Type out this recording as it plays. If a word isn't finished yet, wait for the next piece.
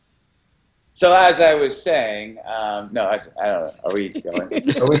So as I was saying, no, I don't know. Are we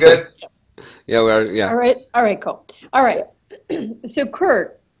going? Are we good? Yeah, we are. Yeah. All right, cool. All right. So,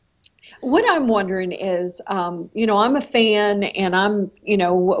 Kurt, what I'm wondering is, I'm a fan and I'm,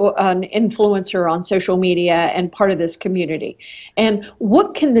 an influencer on social media and part of this community. And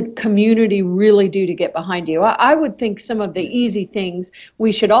what can the community really do to get behind you? I would think some of the easy things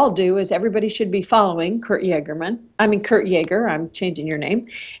we should all do is everybody should be following Kurt Yeagerman. I mean, Kurt Yaeger, I'm changing your name.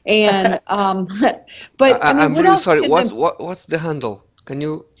 And, but I mean, I'm what really else sorry. can the, What's the handle? Can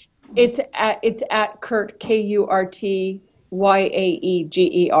you? it's at Kurt KurtYaeger.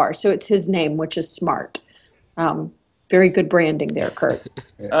 So it's his name, which is smart. Um, Very good branding there, Kurt.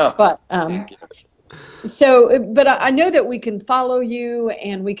 Yeah. Oh, But thank you. so, but I know that we can follow you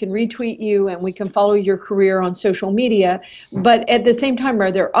and we can retweet you and we can follow your career on social media. But at the same time, are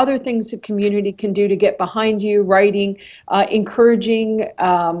there other things the community can do to get behind you, writing, encouraging,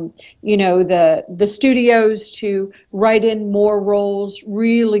 the studios to write in more roles,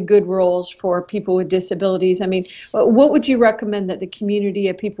 really good roles for people with disabilities? I mean, what would you recommend that the community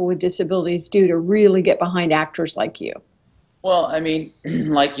of people with disabilities do to really get behind actors like you? Well, I mean,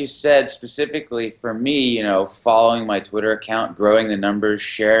 like you said, specifically for me, following my Twitter account, growing the numbers,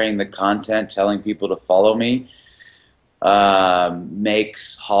 sharing the content, telling people to follow me,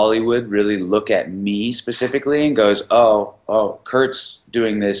 makes Hollywood really look at me specifically and goes, oh, Kurt's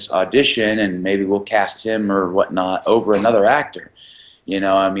doing this audition, and maybe we'll cast him or whatnot over another actor.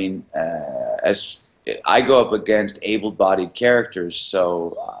 I mean, as I go up against able-bodied characters,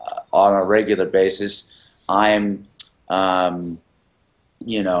 so on a regular basis, I'm in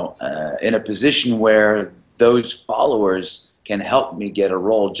a position where those followers can help me get a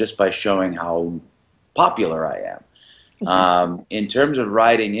role just by showing how popular I am. In terms of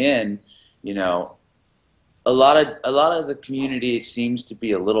writing in, you know, a lot of the community, it seems to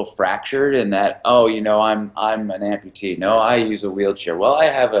be a little fractured in that, oh, I'm an amputee. No, I use a wheelchair. Well, I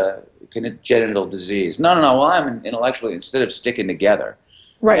have a congenital disease. No. Well, I'm intellectually, instead of sticking together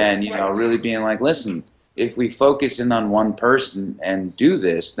Right. and really being like, listen, if we focus in on one person and do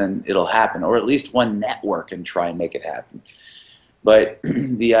this, then it'll happen, or at least one network and try and make it happen. But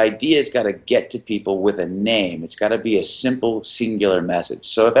the idea's got to get to people with a name. It's got to be a simple, singular message.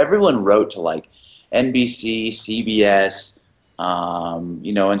 So if everyone wrote to like NBC, CBS,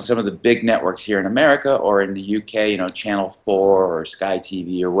 and some of the big networks here in America or in the UK, Channel 4 or Sky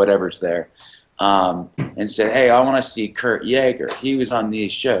TV or whatever's there, and said, hey, I want to see Kurt Yaeger. He was on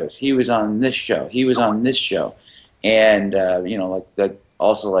these shows. He was on this show. He was on this show. And,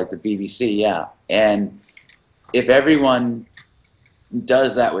 also like the BBC, yeah. And if everyone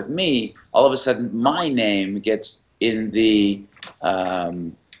does that with me, all of a sudden my name gets in the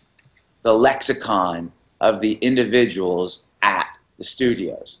lexicon of the individuals at the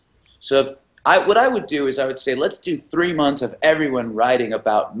studios. So what I would do is I would say, let's do 3 months of everyone writing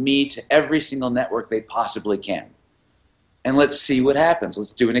about me to every single network they possibly can. And let's see what happens.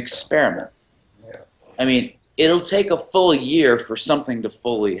 Let's do an experiment. Yeah. I mean, it'll take a full year for something to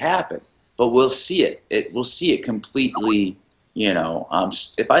fully happen, but we'll see it. We'll see it completely.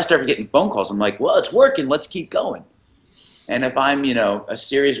 If I start getting phone calls, I'm like, well, it's working. Let's keep going. And if I'm, a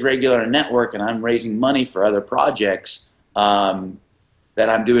series regular network and I'm raising money for other projects that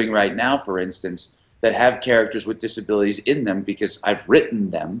I'm doing right now, for instance, that have characters with disabilities in them because I've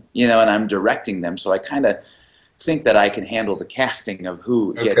written them, and I'm directing them, so I kind of think that I can handle the casting of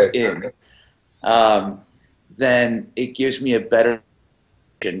who gets in, then it gives me a better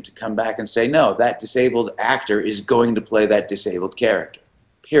to come back and say, no, that disabled actor is going to play that disabled character,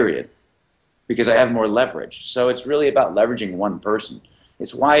 period, because I have more leverage. So it's really about leveraging one person.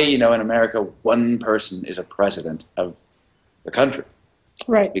 It's why, in America, one person is a president of the country.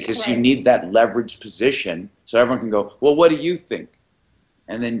 Right. Because you need that leveraged position so everyone can go, well, what do you think?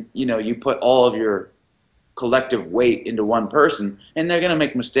 And then, you put all of your collective weight into one person, and they're going to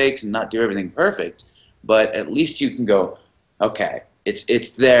make mistakes and not do everything perfect, but at least you can go, okay,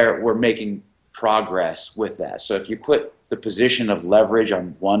 it's there, we're making progress with that. So if you put the position of leverage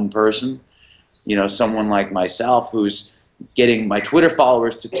on one person, someone like myself who's getting my Twitter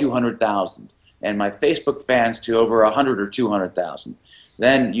followers to 200,000 and my Facebook fans to over 100 or 200,000,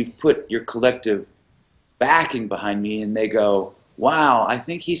 then you've put your collective backing behind me and they go, wow, I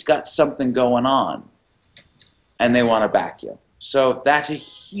think he's got something going on, and they want to back you. So that's a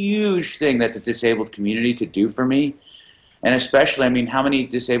huge thing that the disabled community could do for me. And especially, I mean, how many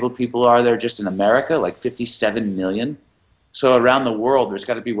disabled people are there just in America? Like 57 million. So around the world, there's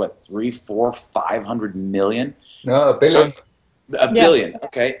got to be, what, 3, 4, 500 million? No, a billion. So, a billion,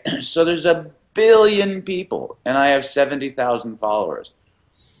 okay. So there's a billion people, and I have 70,000 followers.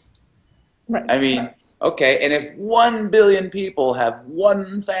 Right. I mean, okay, and if 1 billion people have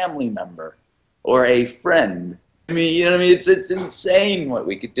one family member or a friend, I mean, you know what I mean? It's insane what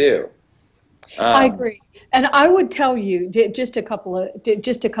we could do. I agree. And I would tell you just a couple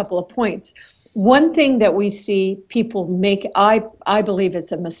of points. One thing that we see people make, I believe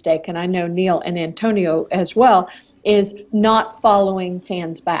it's a mistake, and I know Neil and Antonio as well, is not following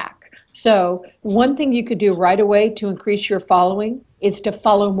fans back. So one thing you could do right away to increase your following is to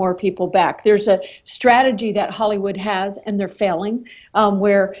follow more people back. There's a strategy that Hollywood has, and they're failing,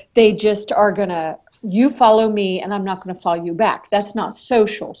 where they just are going to, you follow me and I'm not going to follow you back. That's not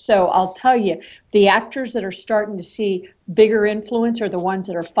social. So I'll tell you, the actors that are starting to see bigger influence are the ones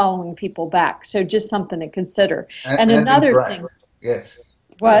that are following people back. So just something to consider. And And another interact. thing, Yes.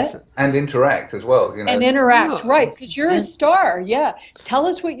 Yes. what? And interact as well, you know. And interact, No. right? Because you're a star. Yeah. Tell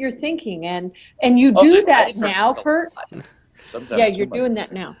us what you're thinking, and you Oh, do I that interact now, a Kurt. lot. Sometimes Yeah, too you're much. doing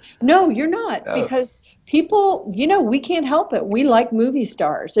that now. No, you're not, No. because people, we can't help it. We like movie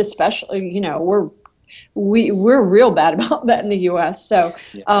stars, especially, we're real bad about that in the US. So,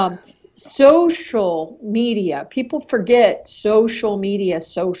 Yeah. social media, people forget social media,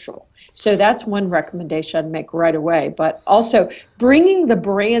 social. So that's one recommendation I'd make right away. But also bringing the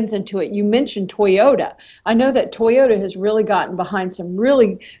brands into it. You mentioned Toyota. I know that Toyota has really gotten behind some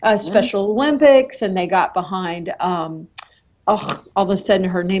really Special Olympics, and they got behind. All of a sudden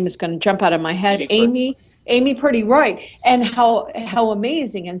her name is going to jump out of my head. Amy Purdy. Amy Pretty, right. And how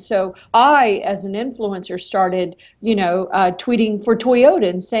amazing. And so I, as an influencer, started, tweeting for Toyota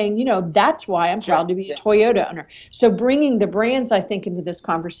and saying, that's why I'm Sure. proud to be a Yeah. Toyota owner. So bringing the brands, I think, into this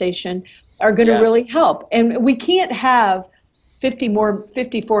conversation are going to Yeah. really help. And we can't have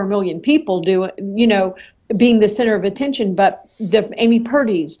 54 million people being the center of attention, but the Amy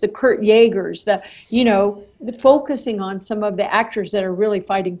Purdy's, the Kurt Yaegers, the focusing on some of the actors that are really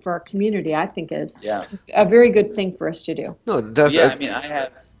fighting for our community, I think is Yeah. a very good thing for us to do. No, that's Yeah, I mean,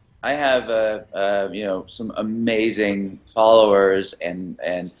 I have some amazing followers, and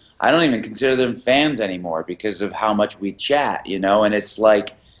I don't even consider them fans anymore because of how much we chat, and it's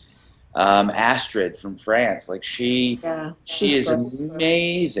like Astrid from France, like Yeah, she she's is great.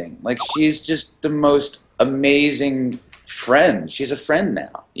 amazing, like she's just the most amazing friend. She's a friend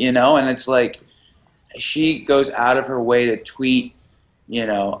now, and it's like she goes out of her way to tweet,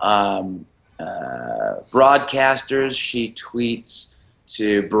 broadcasters. She tweets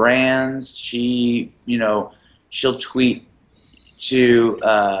to brands. She'll tweet to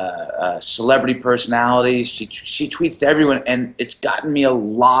celebrity personalities. She tweets to everyone, and it's gotten me a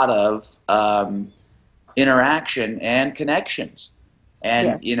lot of interaction and connections.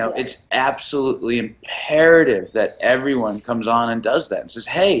 And it's absolutely imperative that everyone comes on and does that and says,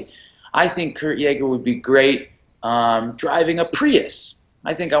 "Hey, I think Kurt Yaeger would be great driving a Prius.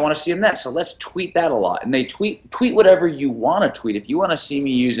 I think I want to see him that. So let's tweet that a lot." And they tweet whatever you want to tweet. If you want to see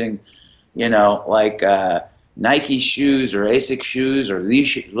me using, like Nike shoes or ASICS shoes or these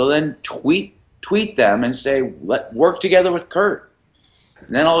shoes, well then tweet them and say, "Let's work together with Kurt."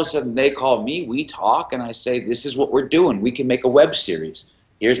 And then all of a sudden they call me, we talk, and I say, "This is what we're doing. We can make a web series.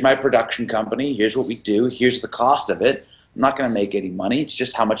 Here's my production company. Here's what we do. Here's the cost of it. I'm not going to make any money. It's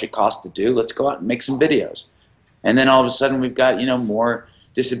just how much it costs to do. Let's go out and make some videos." And then all of a sudden we've got, more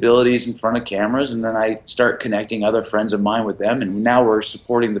disabilities in front of cameras, and then I start connecting other friends of mine with them, and now we're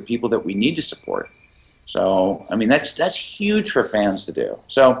supporting the people that we need to support. So, I mean, that's huge for fans to do.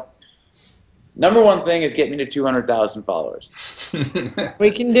 So, number one thing is get me to 200,000 followers.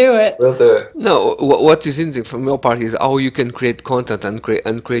 We can do it. We'll do it. No, what is interesting from your part is how you can create content and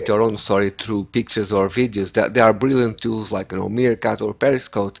create your own story through pictures or videos. That there are brilliant tools like Meerkat or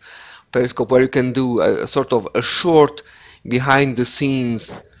Periscope, where you can do a sort of a short behind the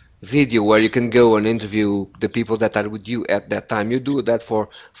scenes video where you can go and interview the people that are with you at that time. You do that for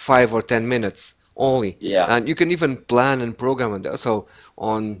 5 or 10 minutes only, Yeah. and you can even plan and program it. So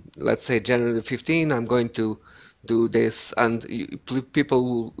on, let's say, January 15, I'm going to do this, and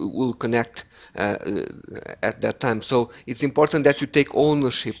people will connect at that time. So it's important that you take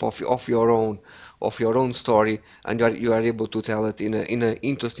ownership of your own story, and you are able to tell it in an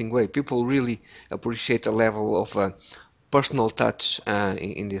interesting way. People really appreciate a level of personal touch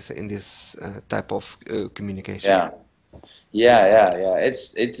in this type of communication. Yeah.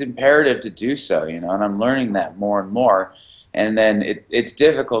 It's imperative to do so, and I'm learning that more and more. And then it's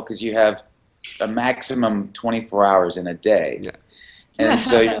difficult because you have a maximum of 24 hours in a day. Yeah. And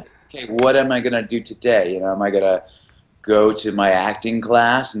so, okay, what am I going to do today? Am I going to go to my acting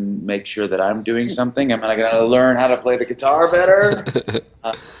class and make sure that I'm doing something? Am I going to learn how to play the guitar better?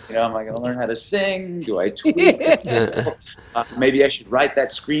 Am I going to learn how to sing? Do I tweak? Maybe I should write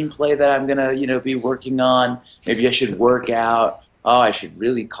that screenplay that I'm going to, be working on. Maybe I should work out. Oh, I should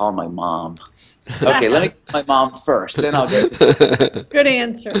really call my mom. Okay, let me call my mom first, then I'll get to Good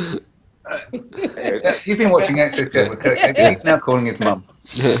answer. You've been watching AXSChat with Kurt Yaeger. He's now calling his mum.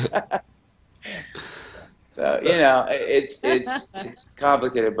 So, it's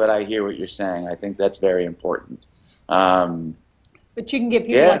complicated, but I hear what you're saying. I think that's very important. But you can get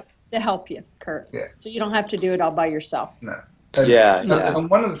people like us to help you, Kurt. Yeah. So you don't have to do it all by yourself. No. And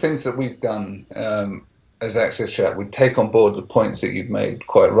one of the things that we've done as AXSChat, we take on board the points that you've made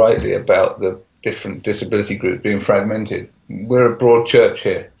quite rightly about the different disability groups being fragmented. We're a broad church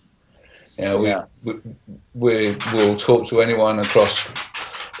here. We'll talk to anyone across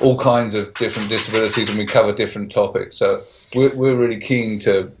all kinds of different disabilities, and we cover different topics. So we're really keen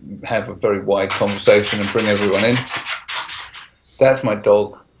to have a very wide conversation and bring everyone in. That's my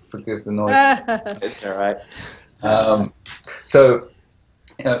dog. Forgive the noise. It's all right.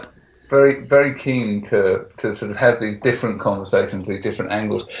 Very, very keen to sort of have these different conversations, these different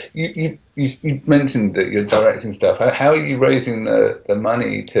angles. You mentioned that you're directing stuff. How are you raising the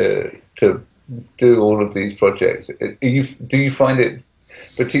money to do all of these projects? Do you find it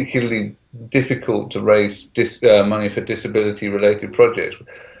particularly difficult to raise money for disability-related projects,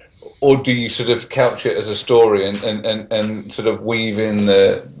 or do you sort of couch it as a story and sort of weave in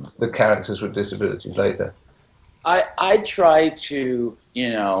the characters with disabilities later? I try to,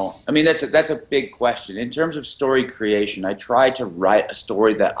 that's a big question. In terms of story creation, I try to write a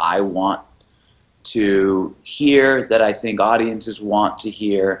story that I want to hear, that I think audiences want to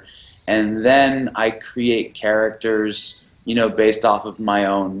hear, and then I create characters, based off of my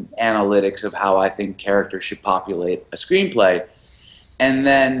own analytics of how I think characters should populate a screenplay. And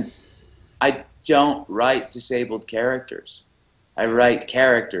then I don't write disabled characters. I write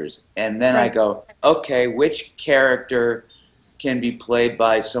characters, and then I go, okay, which character can be played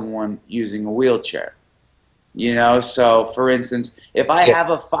by someone using a wheelchair? So for instance, if I have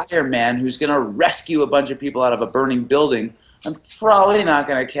a fireman who's going to rescue a bunch of people out of a burning building, I'm probably not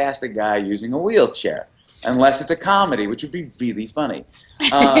going to cast a guy using a wheelchair, unless it's a comedy, which would be really funny.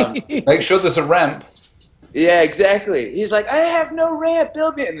 Make sure there's a ramp. Yeah, exactly. He's like, I have no ramp,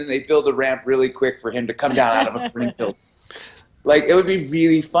 build me. And then they build a ramp really quick for him to come down out of a burning building. It would be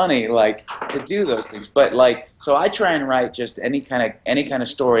really funny, to do those things. But so I try and write just any kind of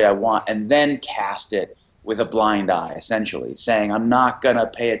story I want, and then cast it with a blind eye, essentially, saying I'm not gonna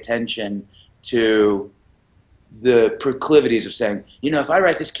pay attention to the proclivities of saying, if I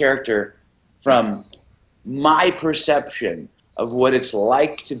write this character from my perception of what it's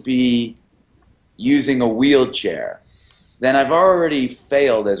like to be using a wheelchair, then I've already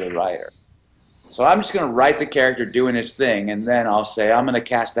failed as a writer. So I'm just going to write the character doing his thing, and then I'll say, I'm going to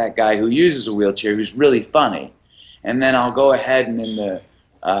cast that guy who uses a wheelchair who's really funny. And then I'll go ahead and in the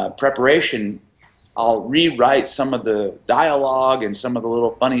preparation, I'll rewrite some of the dialogue and some of the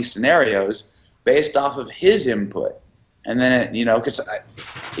little funny scenarios based off of his input. And then, because,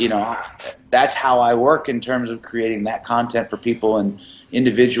 that's how I work in terms of creating that content for people and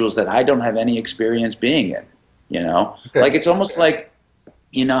individuals that I don't have any experience being in, Okay. It's almost like,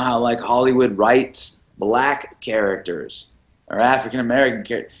 how Hollywood writes black characters or African American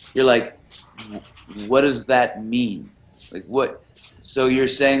characters. You're like, what does that mean? What? So you're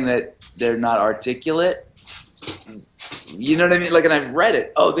saying that they're not articulate? You know what I mean? And I've read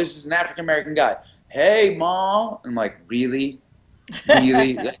it. Oh, this is an African American guy. Hey, Mom. I'm like, really,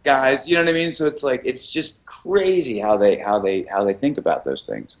 guys. You know what I mean? So it's just crazy how they think about those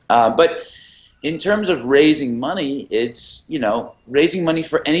things. But in terms of raising money, it's, raising money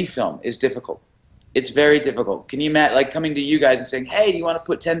for any film is difficult. It's very difficult. Can you imagine, coming to you guys and saying, hey, do you want to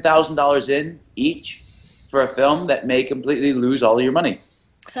put $10,000 in each for a film that may completely lose all your money?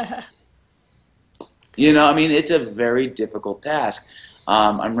 It's a very difficult task.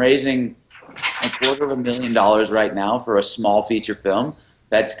 I'm raising $250,000 right now for a small feature film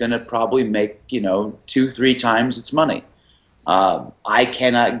that's going to probably make, 2-3 times its money. I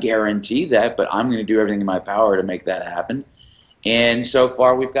cannot guarantee that, but I'm going to do everything in my power to make that happen. And so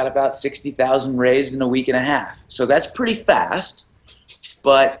far, we've got about $60,000 raised in a week and a half. So that's pretty fast,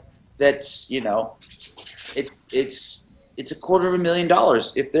 but that's it's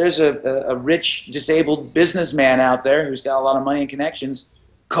 $250,000. If there's a rich disabled businessman out there who's got a lot of money and connections,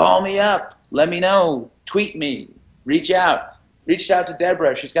 call me up, let me know, tweet me, reach out to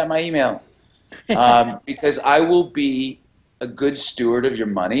Deborah. She's got my email, because I will be a good steward of your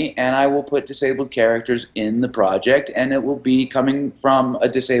money, and I will put disabled characters in the project, and it will be coming from a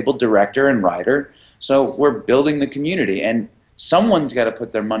disabled director and writer. So we're building the community, and someone's got to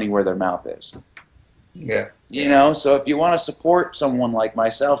put their money where their mouth is. Yeah. You know, so if you want to support someone like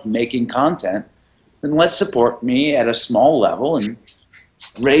myself making content, then let's support me at a small level and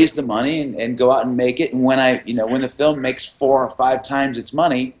raise the money and go out and make it. And when when the film makes 4 or 5 times its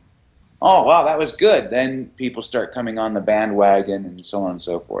money, oh wow, that was good. Then people start coming on the bandwagon and so on and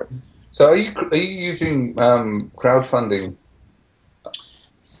so forth. So are you using crowdfunding at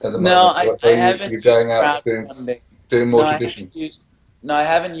the moment? No, I haven't used crowdfunding. Doing more traditions? I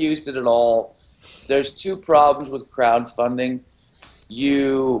haven't used it at all. There's 2 problems with crowdfunding.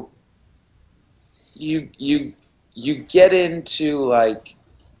 You get into, like,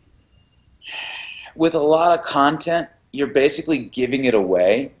 with a lot of content, you're basically giving it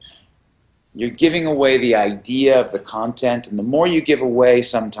away. You're giving away the idea of the content, and the more you give away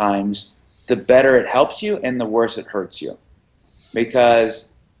sometimes, the better it helps you and the worse it hurts you. Because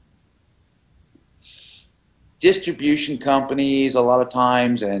distribution companies a lot of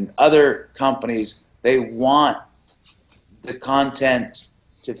times and other companies, they want the content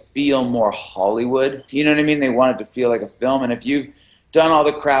to feel more Hollywood. You know what I mean? They want it to feel like a film. And if you've done all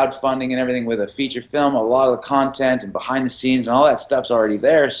the crowdfunding and everything with a feature film, a lot of the content and behind the scenes and all that stuff's already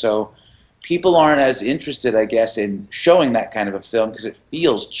there. So people aren't as interested, I guess, in showing that kind of a film because it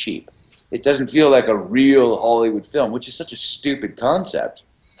feels cheap. It doesn't feel like a real Hollywood film, which is such a stupid concept.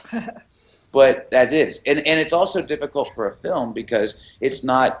 But that is. And it's also difficult for a film because it's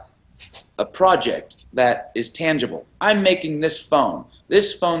not a project that is tangible. I'm making this phone.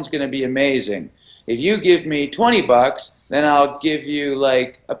 This phone's going to be amazing. If you give me $20, then I'll give you,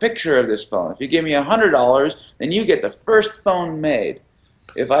 like, a picture of this phone. If you give me $100, then you get the first phone made.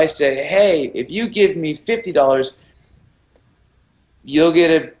 If I say, hey, if you give me $50, you'll get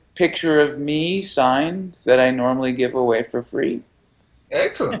a picture of me signed that I normally give away for free.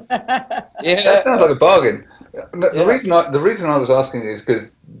 Excellent. Yeah. That sounds like a bargain. The Yeah. reason I was asking is because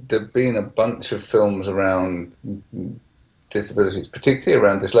there've been a bunch of films around disabilities, particularly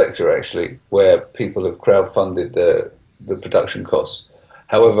around dyslexia, actually, where people have crowdfunded the production costs.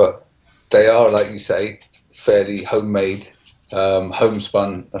 However, they are, like you say, fairly homemade,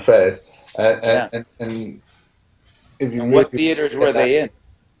 homespun affairs. And if you And what theaters were they in?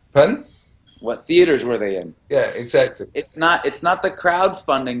 Pardon? What theaters were they in? Yeah, exactly. It's not the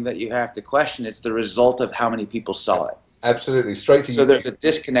crowdfunding that you have to question. It's the result of how many people saw it. Absolutely. Straight to So you. there's a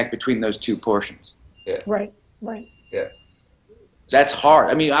disconnect between those 2 portions. Yeah. Right. Yeah. That's hard.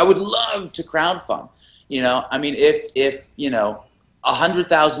 I mean, I would love to crowdfund. You know, I mean, if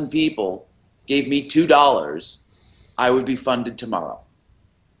 100,000 people gave me $2, I would be funded tomorrow.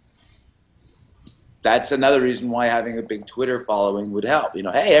 That's another reason why having a big Twitter following would help. You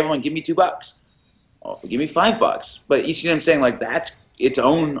know, hey, everyone, give me $2. Oh, give me $5. But you see what I'm saying? Like, that's its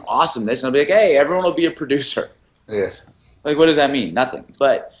own awesomeness. And I'll be like, hey, everyone will be a producer. Yes. Like, what does that mean? Nothing.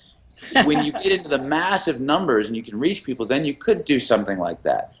 But when you get into the massive numbers and you can reach people, then you could do something like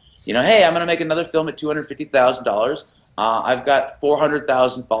that. You know, hey, I'm going to make another film at $250,000. I've got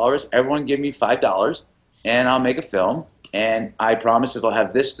 400,000 followers. Everyone give me $5, and I'll make a film. And I promise it'll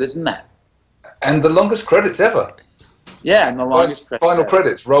have this, this, and that. And the longest credits ever. Yeah, and the longest credits. Final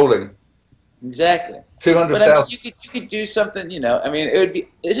credits rolling. Exactly. 200,000. But I mean, you could do something. You know, I mean, it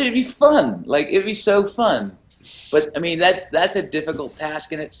would be fun. Like, it'd be so fun. But I mean, that's a difficult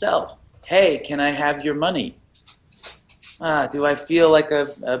task in itself. Hey, can I have your money? Do I feel like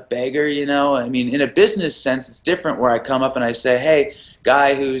a beggar? You know, I mean, in a business sense, it's different. Where I come up and I say, hey,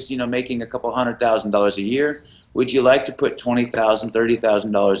 guy who's making a couple $100,000 a year, would you like to put $20,000,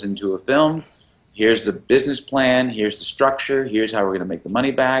 $30,000 into a film? Here's the business plan, here's the structure, here's how we're going to make the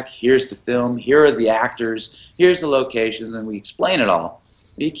money back, here's the film, here are the actors, here's the locations, and we explain it all.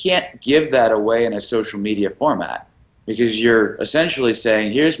 You can't give that away in a social media format because you're essentially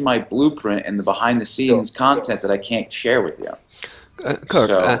saying, here's my blueprint and the behind-the-scenes content that I can't share with you. Kurt,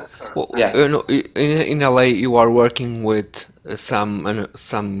 So, yeah. you know, in LA, you are working with some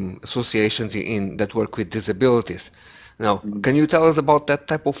associations that work with disabilities. Now, can you tell us about that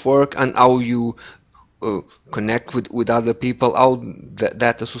type of work and how you connect with other people, how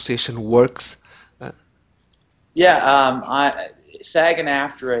that association works? SAG and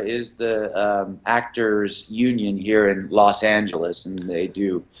AFTRA is the actors union here in Los Angeles, and they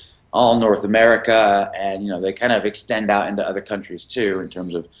do all North America, and they kind of extend out into other countries too in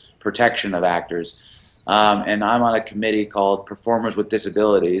terms of protection of actors. And I'm on a committee called Performers with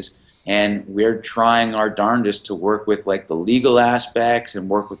Disabilities, and we're trying our darndest to work with like the legal aspects and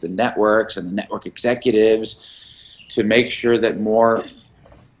work with the networks and the network executives to make sure that more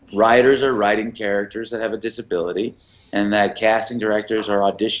writers are writing characters that have a disability, and that casting directors are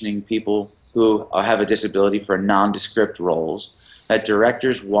auditioning people who have a disability for nondescript roles, that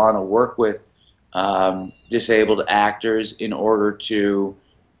directors want to work with disabled actors in order to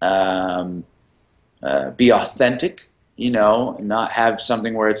be authentic, not have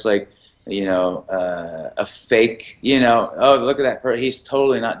something where it's like, a fake, oh, look at that person, he's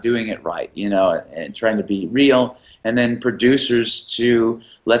totally not doing it right, and trying to be real. And then producers to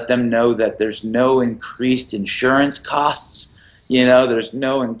let them know that there's no increased insurance costs, there's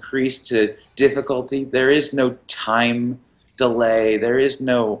no increase to difficulty, there is no time delay, there's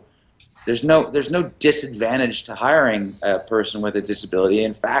no disadvantage to hiring a person with a disability.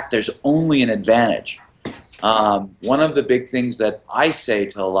 In fact, there's only an advantage. One of the big things that I say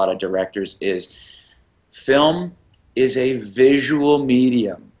to a lot of directors is film is a visual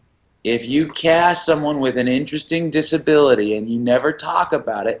medium. If you cast someone with an interesting disability and you never talk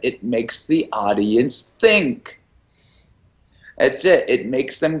about it, it makes the audience think. That's it. It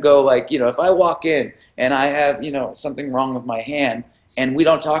makes them go like, if I walk in and I have, something wrong with my hand and we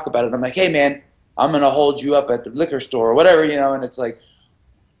don't talk about it, I'm like, hey man, I'm going to hold you up at the liquor store or whatever, and it's like,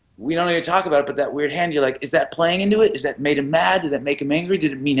 we don't even talk about it, but that weird hand, you're like, is that playing into it? Is that made him mad? Did that make him angry?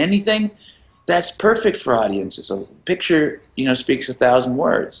 Did it mean anything? That's perfect for audiences. A picture, speaks 1,000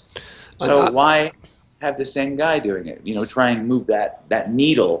 words. So why have the same guy doing it? Try and move that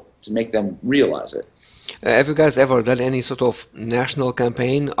needle to make them realize it. Have you guys ever done any sort of national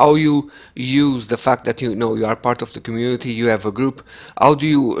campaign? How you use the fact that you are part of the community, you have a group? How do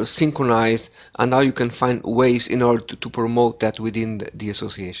you synchronize, and how you can find ways in order to promote that within the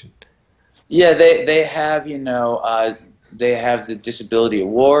association? Yeah, they have they have the disability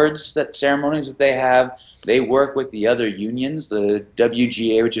awards, that ceremonies that they have. They work with the other unions, the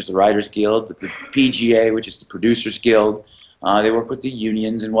WGA, which is the Writers Guild, the PGA, which is the Producers Guild. They work with the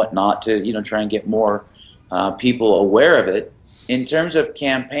unions and whatnot to try and get more people aware of it. In terms of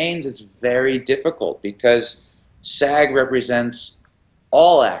campaigns, it's very difficult because SAG represents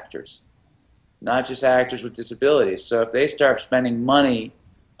all actors, not just actors with disabilities. So if they start spending money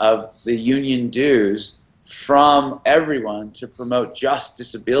of the union dues from everyone to promote just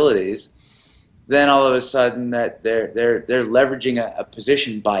disabilities, then all of a sudden that they're leveraging a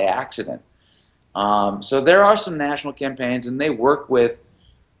position by accident. So there are some national campaigns, and they work with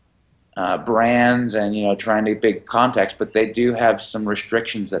brands and trying to big contacts, but they do have some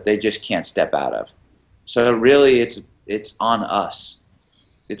restrictions that they just can't step out of. So really, it's on us.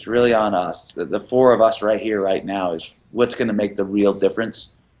 It's really on us. The four of us right here, right now, is what's going to make the real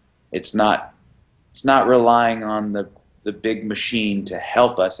difference. It's not relying on the big machine to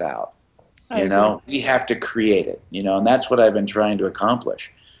help us out. We have to create it. And that's what I've been trying to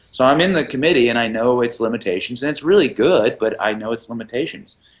accomplish. So I'm in the committee, and I know its limitations, and it's really good, but I know its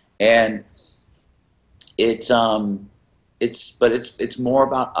limitations. And it's more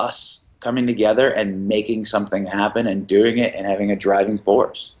about us coming together and making something happen and doing it and having a driving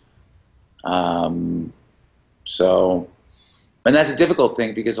force. And that's a difficult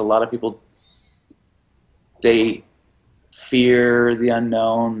thing because a lot of people, they fear the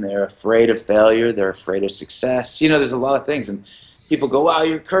unknown, they're afraid of failure, they're afraid of success. There's a lot of things, and people go, wow,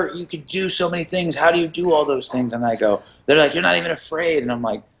 you're Kurt, you could do so many things. How do you do all those things? And I go, they're like, you're not even afraid. And I'm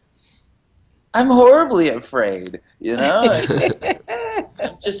like, I'm horribly afraid, I'm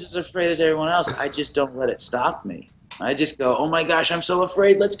just as afraid as everyone else. I just don't let it stop me. I just go, oh my gosh, I'm so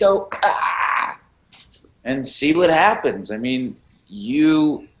afraid. Let's go. Ah! And see what happens. I mean,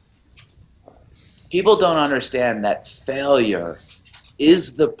 people don't understand that failure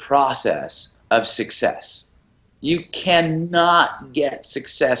is the process of success. You cannot get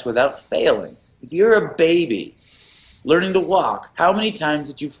success without failing. If you're a baby learning to walk, how many times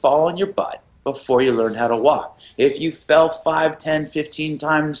did you fall on your butt before you learned how to walk? If you fell 5, 10, 15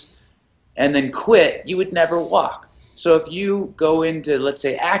 times and then quit, you would never walk. So if you go into, let's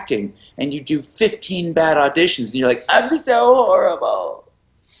say, acting, and you do 15 bad auditions, and you're like, I'm so horrible.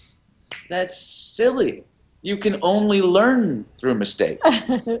 That's silly. You can only learn through mistakes.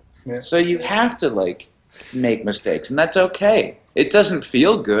 Yeah. So you have to, make mistakes, and that's okay. It doesn't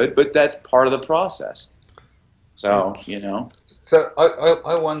feel good, but that's part of the process. So, So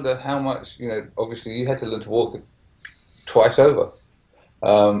I wonder how much, obviously you had to learn to walk twice over.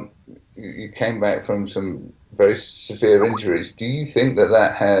 You came back from some very severe injuries. Do you think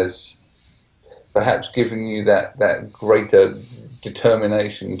that has perhaps given you that greater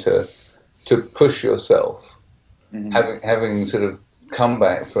determination to push yourself, having sort of come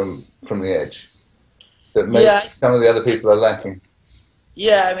back from the edge, that maybe some of the other people are lacking?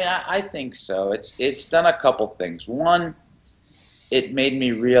 Yeah, I mean, I think so. It's done a couple things. One, it made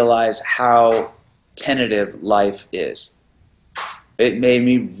me realize how tentative life is. It made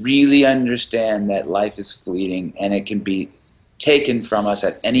me really understand that life is fleeting and it can be taken from us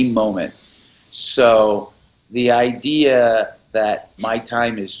at any moment. So the idea that my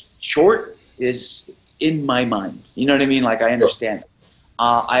time is short is in my mind. You know what I mean? Like I understand it.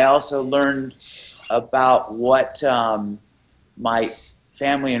 I also learned about what my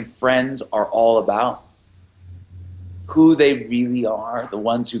family and friends are all about, who they really are, the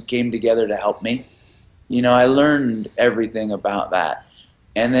ones who came together to help me. You know, I learned everything about that.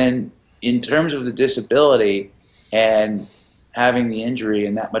 And then in terms of the disability and having the injury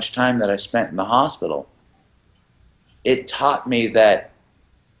and that much time that I spent in the hospital, it taught me that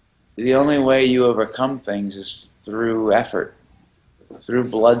the only way you overcome things is through effort, through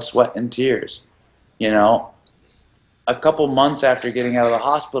blood, sweat, and tears. You know, a couple months after getting out of the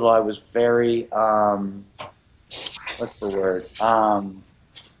hospital, I was very, what's the word?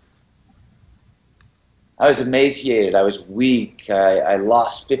 I was emaciated. I was weak. I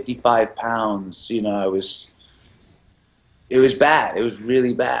lost 55 pounds. You know, it was bad. It was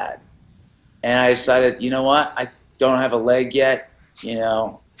really bad. And I decided, you know what? I don't have a leg yet. You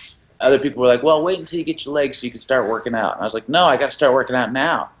know, other people were like, well, wait until you get your legs so you can start working out. And I was like, no, I got to start working out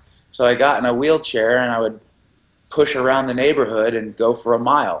now. So I got in a wheelchair and I would push around the neighborhood and go for a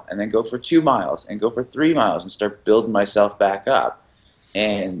mile and then go for 2 miles and go for 3 miles and start building myself back up.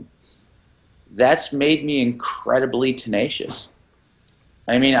 And that's made me incredibly tenacious.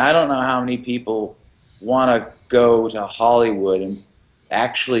 I mean, I don't know how many people want to go to Hollywood and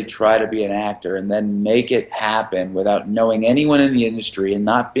actually try to be an actor and then make it happen without knowing anyone in the industry and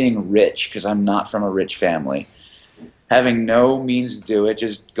not being rich, because I'm not from a rich family. Having no means to do it,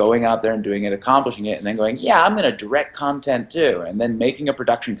 just going out there and doing it, accomplishing it, and then going, yeah, I'm going to direct content too, and then making a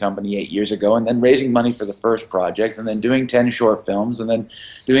production company 8 years ago, and then raising money for the first project, and then doing 10 short films, and then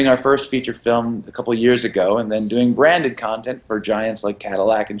doing our first feature film a couple years ago, and then doing branded content for giants like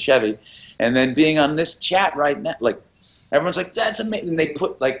Cadillac and Chevy, and then being on this chat right now. Like, everyone's like, that's amazing. And they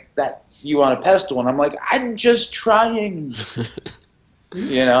put like that you on a pedestal, and I'm like, I'm just trying.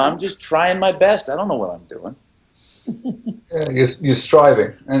 You know, I'm just trying my best. I don't know what I'm doing. Yeah, you're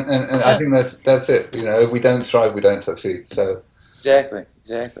striving, and I think that's it. You know, if we don't strive, we don't succeed. So Exactly.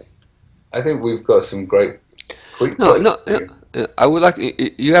 I think we've got some great quick No, questions no. for you. I would like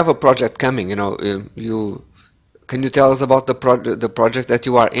you have a project coming. You can you tell us about the project that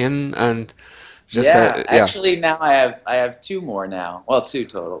you are in and just Yeah, yeah. actually, now I have two more now. Well, two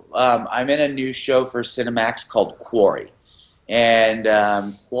total. I'm in a new show for Cinemax called Quarry, and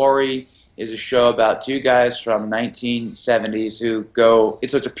Quarry is a show about two guys from 1970s who go.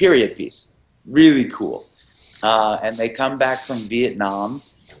 It's a period piece, really cool, and they come back from Vietnam,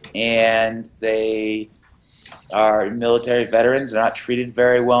 and they are military veterans. They're not treated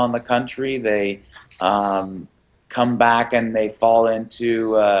very well in the country. They come back and they fall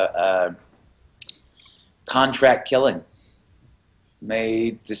into contract killing.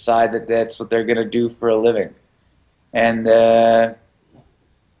 They decide that that's what they're going to do for a living. And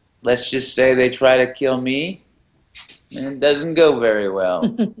let's just say they try to kill me, and it doesn't go very well.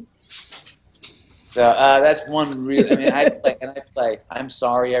 So that's one real. I mean, I play. I'm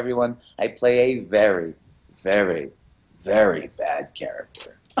sorry, everyone. I play a very, very, very bad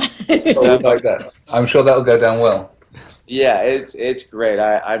character. So we like that. I'm sure that'll go down well. Yeah, it's great.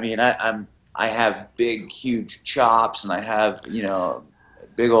 I have big, huge chops, and I have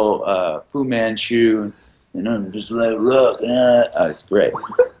big old Fu Manchu, and I'm just like look. It's great.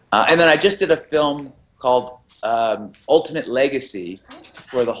 And then I just did a film called Ultimate Legacy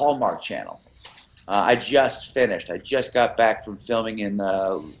for the Hallmark Channel. I just finished. I just got back from filming in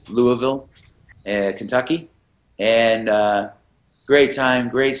Louisville, Kentucky, and great time,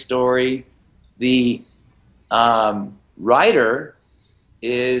 great story. The writer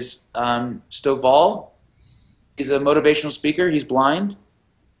is Stovall. He's a motivational speaker. He's blind,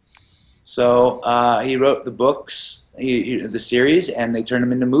 so he wrote the books, the series, and they turned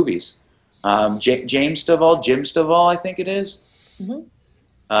them into movies. James Stovall, Jim Stovall, I think it is. Mm-hmm.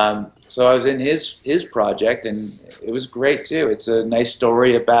 So I was in his project, and it was great too. It's a nice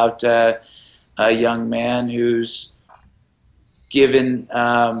story about a young man who's given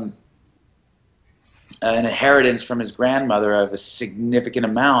an inheritance from his grandmother of a significant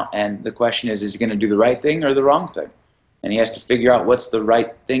amount, and the question is he going to do the right thing or the wrong thing? And he has to figure out what's the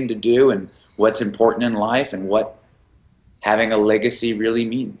right thing to do and what's important in life and what having a legacy really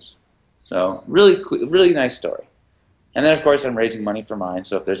means. So really nice story. And then, of course, I'm raising money for mine.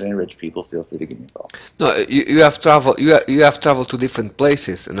 So if there's any rich people, feel free to give me a call. No, you have traveled. You have traveled to different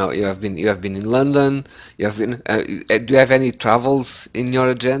places. You have been in London. You have been. Do you have any travels in your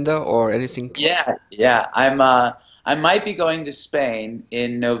agenda or anything? Yeah, yeah. I might be going to Spain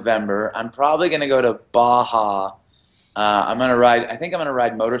in November. I'm probably going to go to Baja. I'm going to ride. I think I'm going to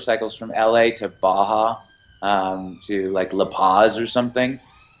ride motorcycles from LA to Baja, to like La Paz or something.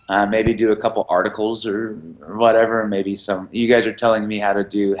 Maybe do a couple articles or whatever. Maybe some. You guys are telling me how to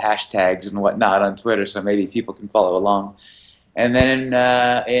do hashtags and whatnot on Twitter, so maybe people can follow along. And then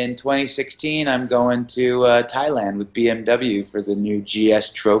in 2016, I'm going to Thailand with BMW for the new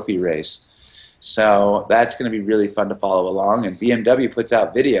GS Trophy race. So that's going to be really fun to follow along. And BMW puts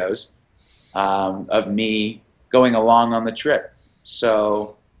out videos of me going along on the trip.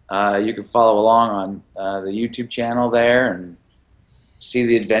 So you can follow along on the YouTube channel there and see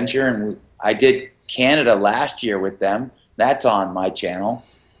the adventure. And I did Canada last year with them. That's on my channel.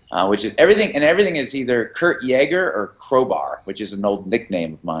 Which is everything, and everything is either Kurt Yaeger or Crowbar, which is an old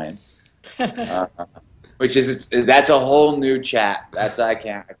nickname of mine. That's a whole new chat. I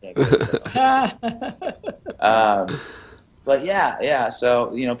can't get it. But yeah.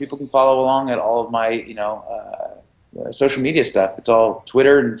 So people can follow along at all of my social media stuff. It's all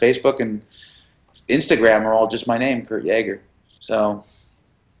Twitter and Facebook and Instagram are all just my name, Kurt Yaeger. So,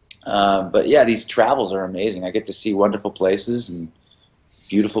 but yeah, these travels are amazing. I get to see wonderful places and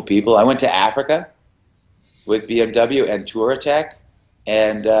beautiful people. I went to Africa with BMW and Tour Attack,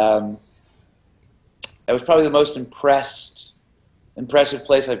 and that was probably the most impressive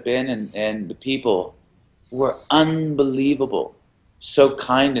place I've been, and the people were unbelievable. So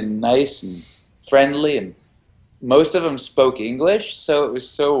kind and nice and friendly, and most of them spoke English, so it was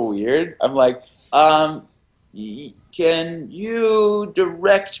so weird. I'm like, can you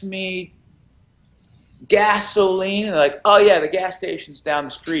direct me gasoline? And they're like, oh yeah, the gas station's down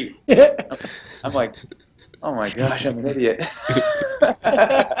the street. I'm like, oh my gosh, I'm an idiot.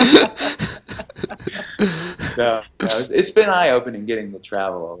 So it's been eye-opening getting to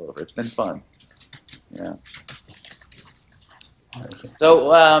travel all over. It's been fun. Yeah. So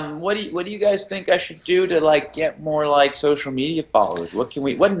what do you guys think I should do to like get more like social media followers?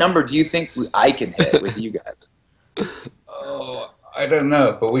 What number do you think I can hit with you guys? Oh, I don't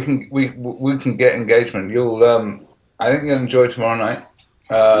know, but we can get engagement. I think you'll enjoy tomorrow night.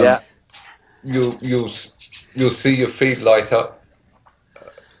 Yeah. You'll see your feed light up,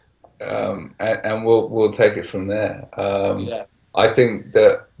 and we'll take it from there. Yeah. I think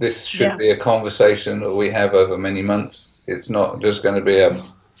that this should be a conversation that we have over many months. It's not just going to be a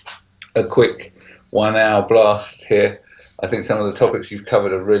quick 1 hour blast here. I think some of the topics you've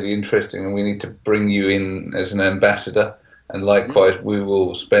covered are really interesting, and we need to bring you in as an ambassador. And likewise, we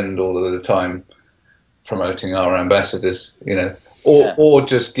will spend all of the time promoting our ambassadors, or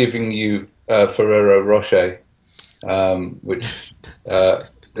just giving you Ferrero Rocher, which the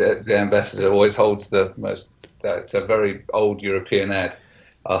ambassador always holds the most. It's a very old European ad.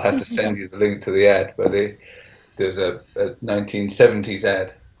 I'll have to send you the link to the ad, but there's a 1970s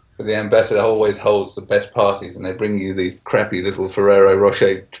ad. But the ambassador always holds the best parties, and they bring you these crappy little Ferrero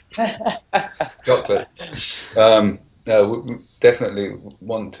Rocher chocolate. We definitely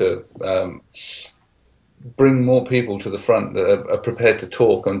want to bring more people to the front that are prepared to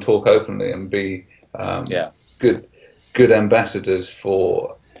talk and talk openly and be good ambassadors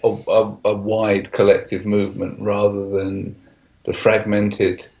for a wide collective movement rather than the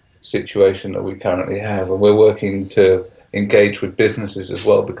fragmented situation that we currently have. And we're working to engage with businesses as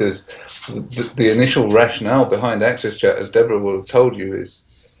well, because the initial rationale behind AXSChat, as Deborah will have told you,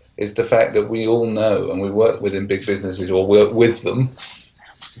 is the fact that we all know, and we work within big businesses or work with them,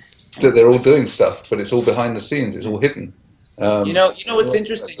 that they're all doing stuff, but it's all behind the scenes, it's all hidden. You know what's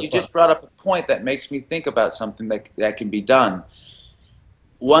interesting? You just brought up a point that makes me think about something that can be done.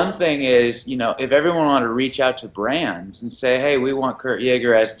 One thing is, if everyone wanted to reach out to brands and say, hey, we want Kurt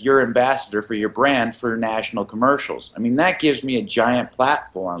Yaeger as your ambassador for your brand for national commercials. I mean, that gives me a giant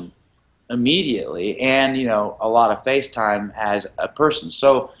platform immediately and, a lot of face time as a person.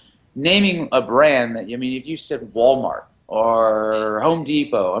 So naming a brand that, if you said Walmart or Home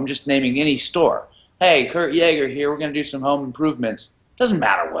Depot, I'm just naming any store. Hey, Kurt Yaeger here, we're going to do some home improvements. Doesn't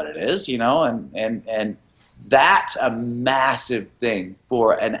matter what it is, and that's a massive thing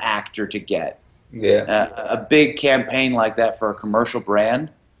for an actor to get. Yeah. A big campaign like that for a commercial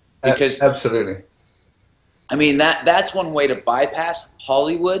brand. Because absolutely. I mean, that's one way to bypass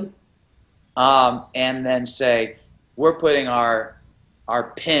Hollywood, and then say, we're putting our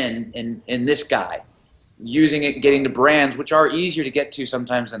pin in this guy, using it, getting to brands, which are easier to get to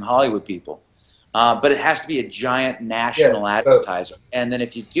sometimes than Hollywood people. but it has to be a giant national advertiser. And then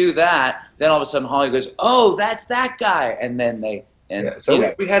if you do that, then all of a sudden Hollywood goes, "Oh, that's that guy," and then they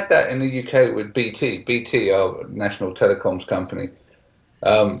So we had that in the UK with BT. BT, our national telecoms company.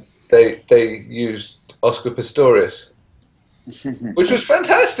 They used Oscar Pistorius, which was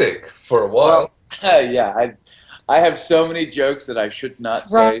fantastic for a while. Well, yeah, I have so many jokes that I should not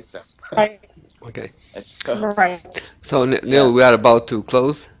say. So. Right. Okay. Right. So Neil, we are about to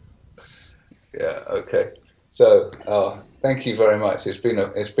close. Yeah. Okay. So thank you very much. It's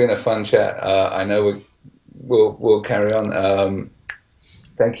been a fun chat. I know we'll carry on.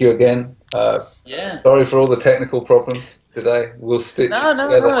 Thank you again. Yeah. Sorry for all the technical problems today. We'll stitch it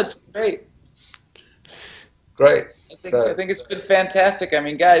together. No, it's great. Great. I think it's been fantastic. I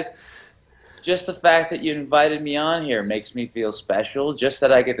mean, guys, just the fact that you invited me on here makes me feel special. Just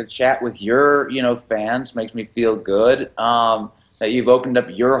that I get to chat with your, fans makes me feel good. That you've opened up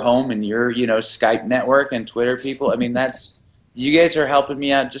your home and your, Skype network and Twitter people. I mean, you guys are helping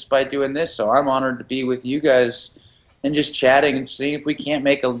me out just by doing this. So I'm honored to be with you guys and just chatting and seeing if we can't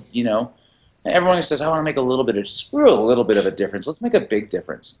make everyone says, I want to make a little bit of a difference. Let's make a big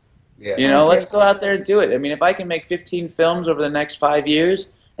difference. Yeah. Let's go out there and do it. I mean, if I can make 15 films over the next 5 years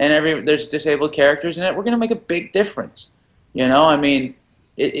and there's disabled characters in it, we're going to make a big difference. I mean,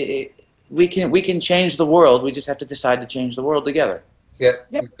 we can change the world. We just have to decide to change the world together. Yeah,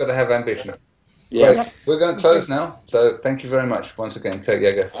 we've got to have ambition. Yeah. Right. We're going to close now. So thank you very much once again, Kurt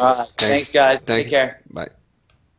Yaeger. Thanks, guys. Take care. Bye.